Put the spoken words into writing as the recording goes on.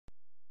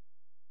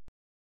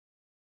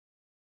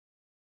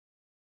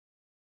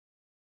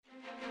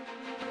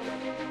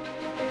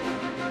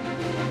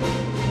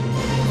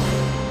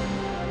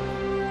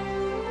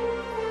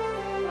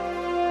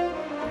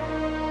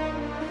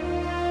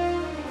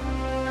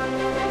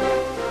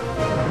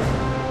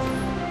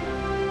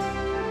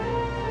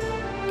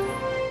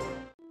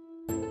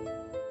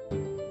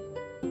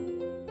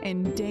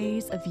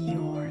of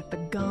yore, the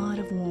god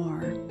of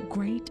war,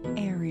 great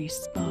Ares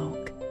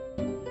spoke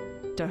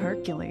to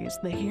Hercules,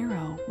 the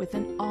hero, with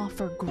an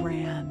offer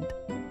grand.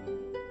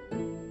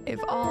 If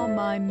all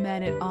my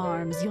men at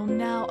arms you'll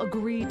now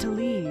agree to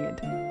lead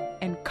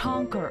and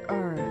conquer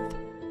earth,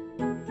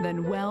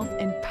 then wealth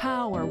and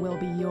power will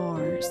be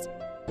yours.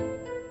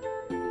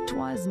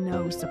 'Twas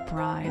no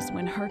surprise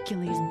when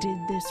Hercules did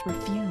this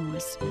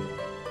refuse.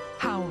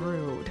 How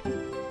rude,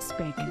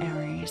 spake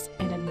Ares,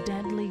 and a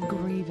deadly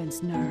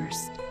grievance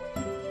nursed.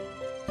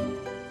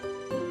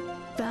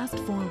 Fast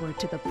forward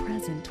to the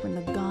present when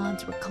the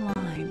gods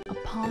recline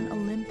upon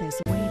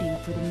Olympus waiting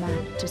for the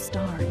match to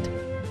start.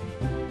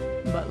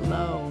 But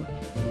lo,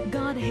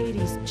 God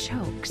Hades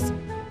chokes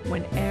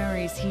when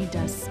Ares he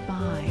does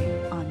spy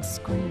on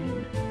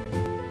screen.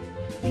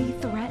 He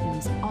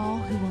threatens all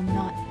who will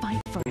not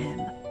fight for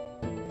him.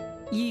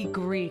 Ye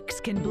Greeks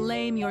can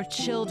blame your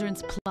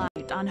children's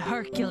plight on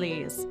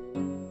Hercules.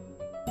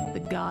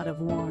 The god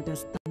of war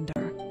does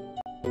thunder,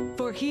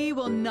 for he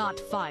will not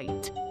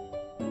fight.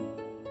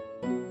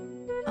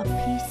 A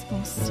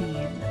peaceful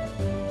scene,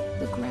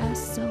 the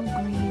grass so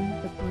green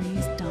the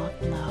breeze doth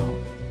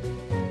blow.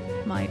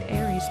 Might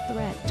Ares'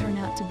 threat turn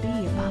out to be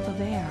a puff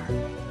of air?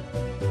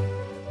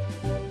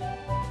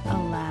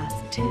 Alas,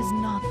 'tis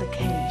not the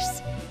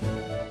case.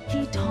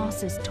 He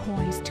tosses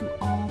toys to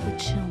all the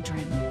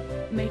children,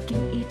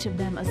 making each of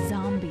them a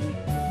zombie,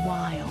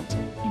 wild,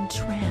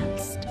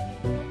 entranced.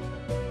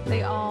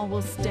 They all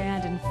will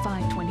stand and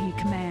fight when he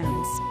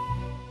commands.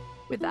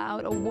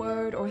 Without a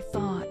word or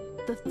thought,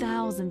 the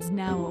thousands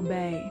now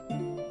obey.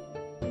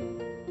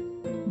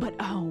 But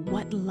oh,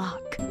 what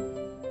luck!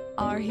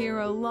 Our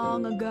hero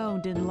long ago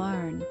did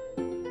learn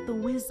the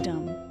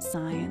wisdom,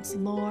 science,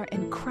 lore,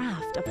 and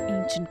craft of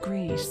ancient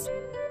Greece.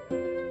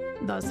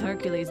 Thus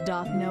Hercules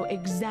doth know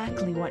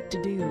exactly what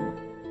to do,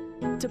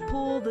 to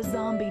pull the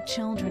zombie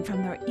children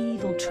from their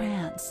evil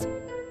trance.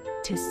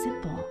 'Tis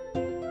simple.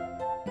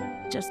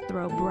 Just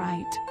throw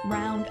bright,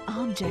 round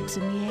objects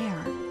in the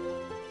air.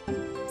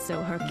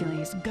 So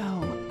Hercules,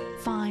 go,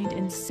 find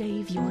and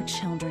save your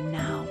children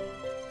now.